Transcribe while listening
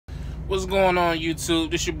What's going on,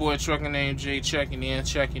 YouTube? This your boy Atruckernamedjay checking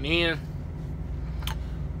in.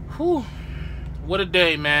 Whew. What a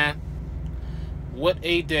day, man. What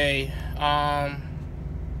a day.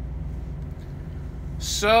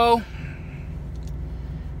 So,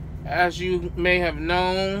 as you may have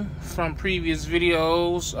known from previous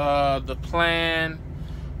videos, the plan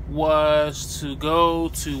was to go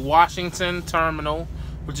to Washington Terminal,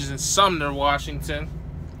 which is in Sumner, Washington.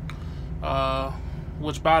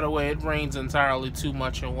 Which, by the way, it rains entirely too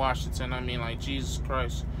much in Washington. I mean, like, Jesus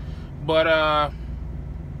Christ. But,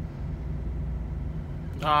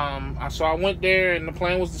 so I went there, and the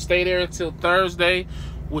plan was to stay there until Thursday,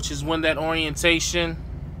 which is when that orientation,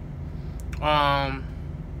 I'm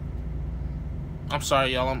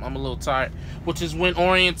sorry, y'all, I'm a little tired, which is when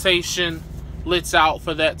orientation lets out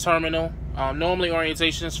for that terminal. Normally,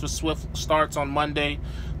 orientations for Swift starts on Monday,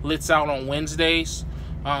 lets out on Wednesdays.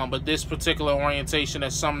 But this particular orientation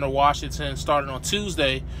at Sumner, Washington started on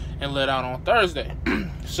Tuesday and let out on Thursday.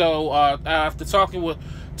 So after talking with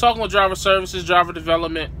driver services, driver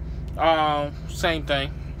development, same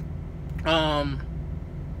thing. I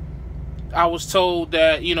was told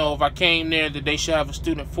that, you know, if I came there that they should have a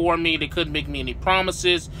student for me. They couldn't make me any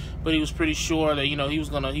promises, but he was pretty sure that, you know, he was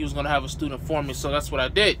gonna have a student for me. So that's what I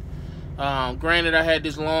did. Granted, I had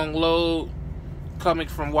this long load coming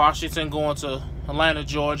from Washington going to Atlanta,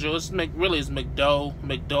 Georgia. It's McDowell,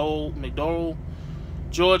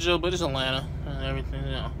 Georgia, but it's Atlanta and everything,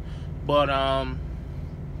 you know. But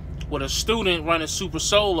with a student running super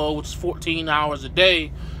solo, which is 14 hours a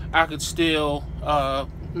day, I could still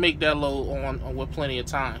make that load on with plenty of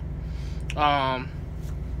time.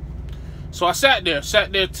 So I sat there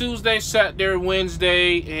Tuesday, sat there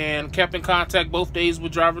Wednesday, and kept in contact both days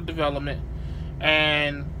with driver development.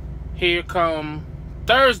 And here come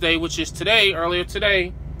Thursday, which is today, earlier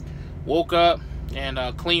today, woke up and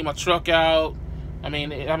cleaned my truck out. I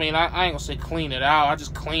mean, I ain't gonna say clean it out. I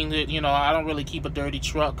just cleaned it. You know, I don't really keep a dirty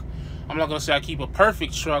truck. I'm not gonna say I keep a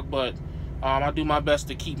perfect truck, but I do my best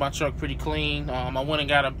to keep my truck pretty clean. I went and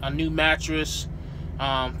got a new mattress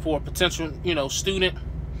for a potential, you know, student,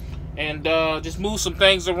 and just moved some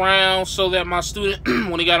things around so that my student,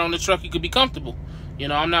 when he got on the truck, he could be comfortable. You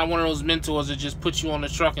know, I'm not one of those mentors that just put you on the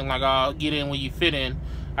truck and like, I'll get in where you fit in.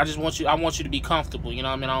 I want you to be comfortable. You know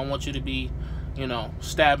what I mean? I don't want you to be, you know,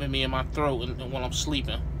 stabbing me in my throat and when I'm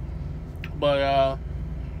sleeping. But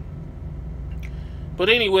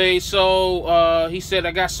anyway, so he said,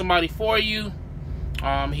 I got somebody for you.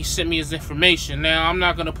 He sent me his information. Now, I'm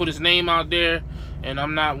not going to put his name out there, and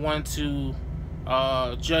I'm not one to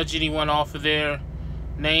judge anyone off of their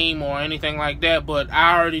name or anything like that, but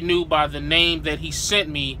I already knew by the name that he sent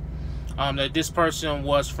me that this person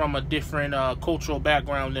was from a different cultural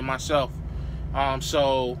background than myself.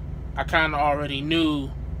 So I kind of already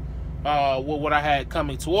knew what I had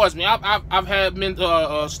coming towards me. I've had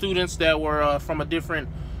students that were from a different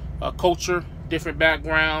culture, different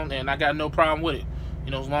background, and I got no problem with it.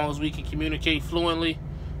 You know, as long as we can communicate fluently,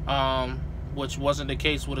 which wasn't the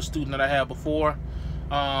case with a student that I had before.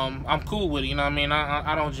 I'm cool with it, you know what I mean?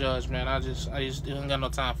 I don't judge, man. I just ain't got no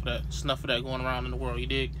time for that. There's enough of that going around in the world, you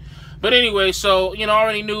dig? But anyway, so, you know, I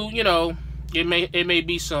already knew, you know, it may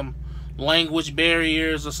be some language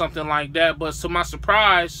barriers or something like that, but to my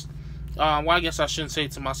surprise, well, I guess I shouldn't say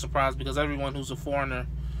to my surprise, because everyone who's a foreigner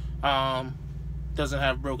doesn't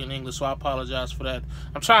have broken English, so I apologize for that.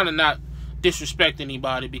 I'm trying to not disrespect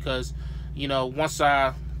anybody, because, you know, once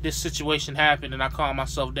this situation happened and I calmed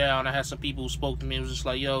myself down, I had some people who spoke to me. It was just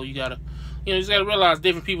like, yo, you just gotta realize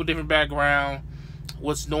different people, different background.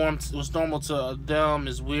 What's normal to them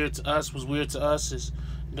is weird to us. Was weird to us is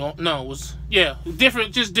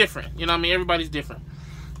different, just different. You know what I mean? Everybody's different.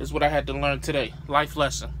 Is what I had to learn today. Life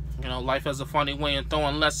lesson. You know, life has a funny way of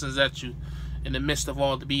throwing lessons at you in the midst of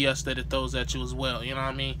all the BS that it throws at you as well. You know what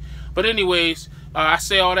I mean? But anyways, I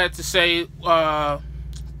say all that to say,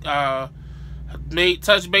 made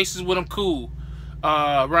touch bases with him, cool.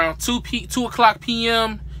 Around 2 o'clock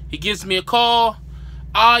p.m. he gives me a call.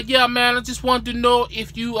 Yeah, man, I just wanted to know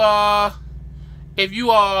if you are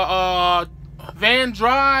Van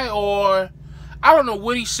Dry, or I don't know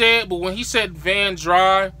what he said, but when he said Van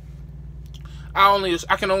Dry,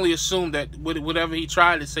 I can only assume that whatever he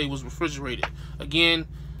tried to say was refrigerated. Again,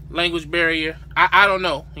 language barrier. I don't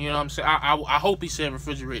know. You know what I'm saying? I hope he said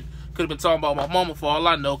refrigerated. Could have been talking about my mama for all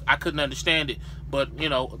I know. I couldn't understand it, but you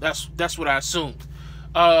know, that's what I assumed.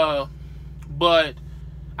 But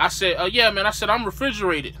I said, yeah, man. I said, I'm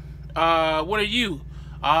refrigerated. What are you?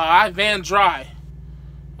 I Van Dry.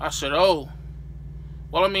 I said, oh.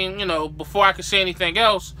 Well, I mean, you know, before I could say anything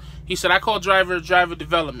else, he said, I called driver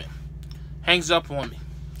development. Hangs up on me.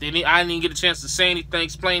 I didn't get a chance to say anything,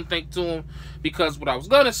 explain things to him, because what I was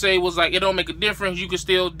gonna say was like, it don't make a difference. You can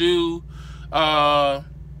still do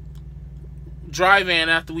drive-in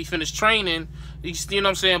after we finish training. You know what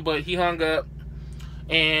I'm saying? But he hung up,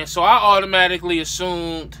 and so I automatically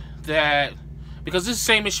assumed that, because this is the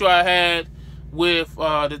same issue I had with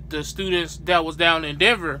the students that was down in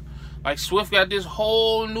Denver. Like, Swift got this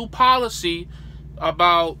whole new policy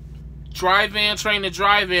about drive-in training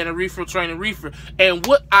drive-in and reefer training reefer. And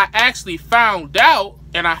what I actually found out,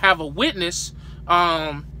 and I have a witness,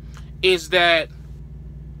 is that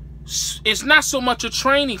it's not so much a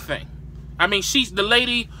training thing. I mean, she's the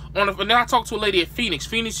lady on the, and then I talked to a lady at Phoenix,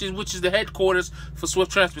 which is the headquarters for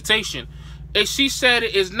Swift Transportation. And she said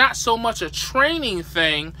it is not so much a training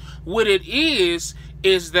thing. What it is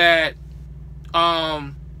that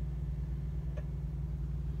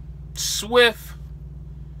Swift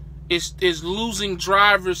is losing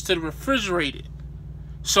drivers to the refrigerated.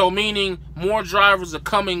 So meaning more drivers are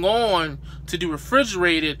coming on to do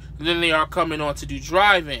refrigerated than they are coming on to do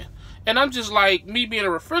drive-in. And I'm just like, me being a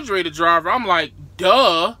refrigerated driver, I'm like,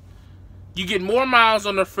 duh. You get more miles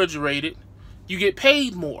on the refrigerated. You get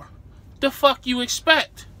paid more. The fuck you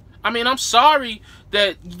expect? I mean, I'm sorry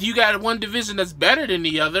that you got one division that's better than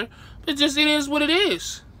the other. It is what it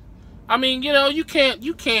is. I mean, you know, you can't.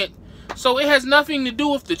 So it has nothing to do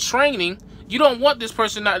with the training. You don't want this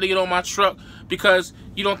person not to get on my truck because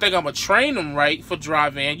you don't think I'm going to train them right for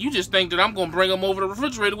drive-in. You just think that I'm going to bring them over to the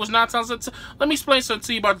refrigerator, which 9 times out of 10. Let me explain something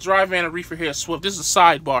to you about drive-in and reefer here at Swift. This is a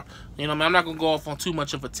sidebar. You know what I mean? I'm not going to go off on too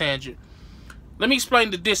much of a tangent. Let me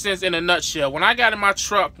explain the distance in a nutshell. When I got in my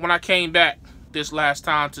truck, when I came back this last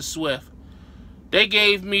time to Swift, they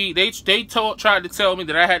gave me, they tried to tell me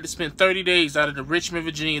that I had to spend 30 days out of the Richmond,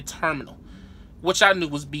 Virginia terminal, which I knew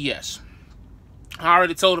was BS. I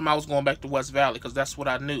already told them I was going back to West Valley because that's what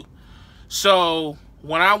I knew. So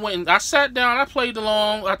when I went and I sat down, I played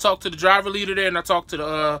along. I talked to the driver leader there, and I talked to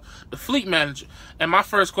the fleet manager. And my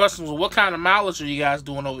first question was, "What kind of mileage are you guys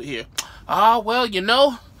doing over here?" Well, you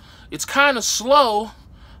know, it's kind of slow,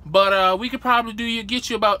 but we could probably get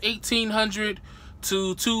you about 1,800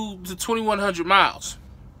 to 2,100 miles.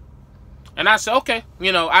 And I said, okay.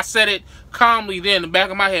 You know, I said it calmly then in the back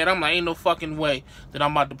of my head. I'm like, ain't no fucking way that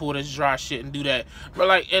I'm about to pull this dry shit and do that. But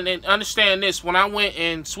like, and understand this, when I went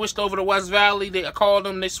and switched over to West Valley, I called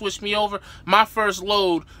them, they switched me over. My first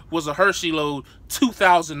load was a Hershey load,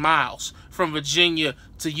 2,000 miles from Virginia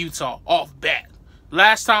to Utah, off bat.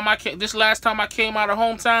 This last time I came out of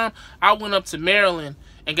hometown, I went up to Maryland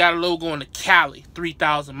and got a load going to Cali,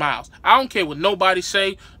 3,000 miles. I don't care what nobody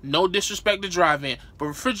say, no disrespect to drive-in, but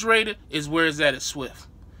refrigerator is where it's at Swift.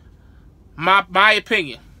 My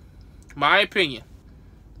opinion.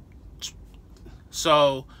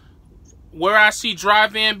 So, where I see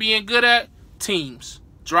drive-in being good at, teams.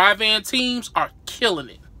 Drive-in teams are killing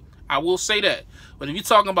it. I will say that. But if you're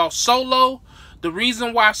talking about solo, the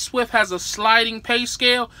reason why Swift has a sliding pay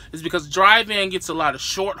scale is because drive-in gets a lot of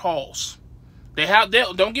short hauls.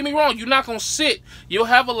 Don't get me wrong, you're not going to sit. You'll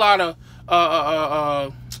have a lot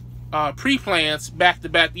of pre-plans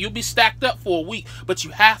back-to-back. You'll be stacked up for a week, but you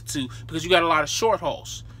have to because you got a lot of short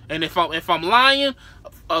hauls. And if I'm lying,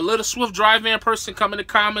 a little Swift drive-in person come in the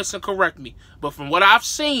comments and correct me. But from what I've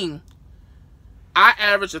seen, I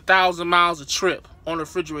average 1,000 miles a trip on the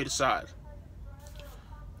refrigerator side.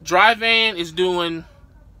 Drive-in is doing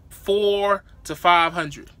 400 to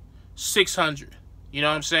 500, 600. You know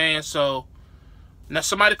what I'm saying? So now,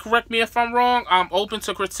 somebody correct me if I'm wrong. I'm open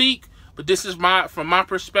to critique, but this is from my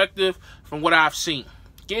perspective, from what I've seen.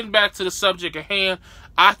 Getting back to the subject at hand,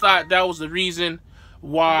 I thought that was the reason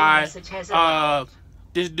why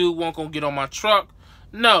this dude won't gonna get on my truck.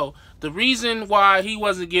 No, the reason why he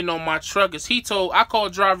wasn't getting on my truck is I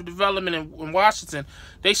called driver development in Washington.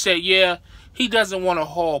 They said, yeah, he doesn't want to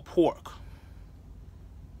haul pork.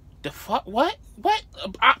 The fuck? What?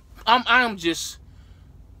 I'm just,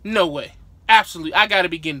 no way. Absolutely, I gotta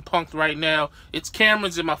be getting punked right now. It's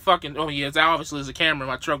cameras in my fucking. Oh yeah, it's obviously there's a camera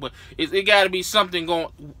in my truck, but it gotta be something going.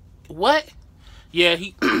 What? Yeah,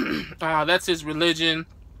 he. That's his religion.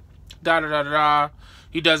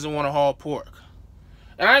 He doesn't want to haul pork.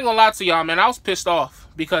 And I ain't gonna lie to y'all, man. I was pissed off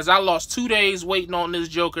because I lost 2 days waiting on this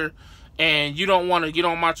joker, and you don't want to get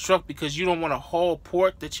on my truck because you don't want to haul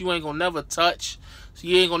pork that you ain't gonna never touch, so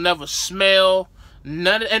you ain't gonna never smell.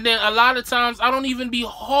 None, and then a lot of times I don't even be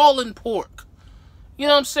hauling pork. You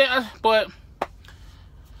know what I'm saying? But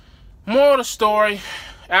moral of the story,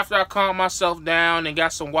 after I calmed myself down and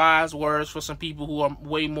got some wise words for some people who are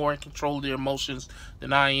way more in control of their emotions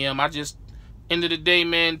than I am, I just, end of the day,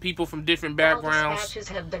 man, people from different backgrounds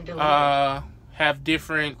have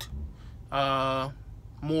different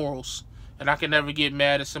morals, and I can never get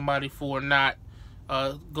mad at somebody for not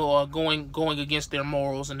going against their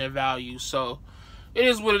morals and their values. So it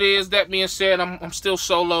is what it is. That being said, I'm still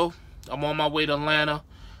solo. I'm on my way to Atlanta.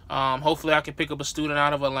 Hopefully I can pick up a student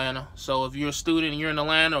out of Atlanta. So if you're a student and you're in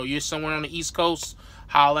Atlanta or you're somewhere on the East Coast,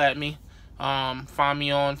 holla at me. Find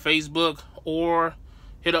me on Facebook or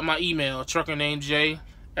hit up my email, Atruckernamedjay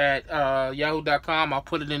at yahoo.com. I'll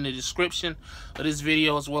put it in the description of this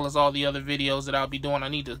video as well as all the other videos that I'll be doing.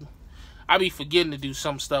 I'll be forgetting to do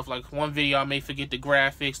some stuff. Like one video I may forget the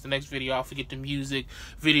graphics, the next video I'll forget the music,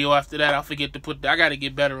 video after that I'll forget to put I gotta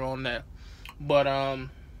get better on that. But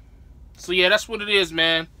so yeah, that's what it is,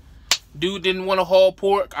 man. Dude didn't want to haul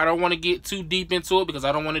pork. I don't want to get too deep into it because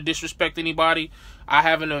I don't want to disrespect anybody. I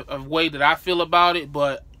have a way that I feel about it,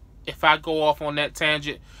 but if I go off on that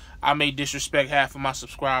tangent, I may disrespect half of my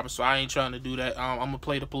subscribers, so I ain't trying to do that. I'm gonna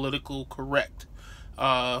play the political correct.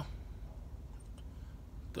 I'm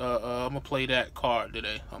gonna play that card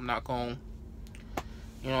today. I'm not gonna,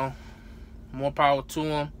 more power to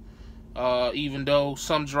them. Even though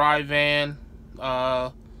some dry van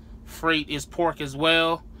freight is pork as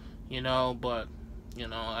well. But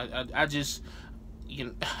I just,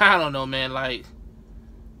 I don't know, man. Like,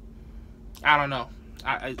 I don't know.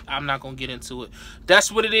 I'm not gonna get into it.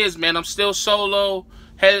 That's what it is, man. I'm still solo,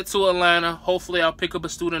 headed to Atlanta. Hopefully, I'll pick up a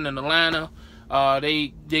student in Atlanta.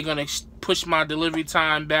 They're gonna push my delivery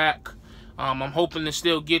time back. I'm hoping to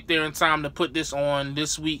still get there in time to put this on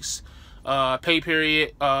this week's pay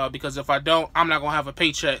period. Because if I don't, I'm not gonna have a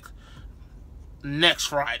paycheck next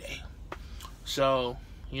Friday. So.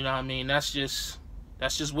 You know what I mean? That's just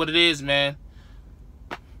what it is, man.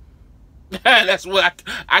 That's what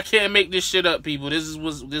I can't make this shit up, people. That's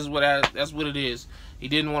what it is. He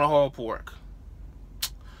didn't want to haul pork.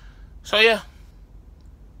 So yeah.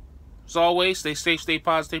 As always, stay safe, stay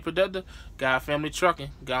positive, stay productive. God Family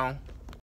Trucking. Gone.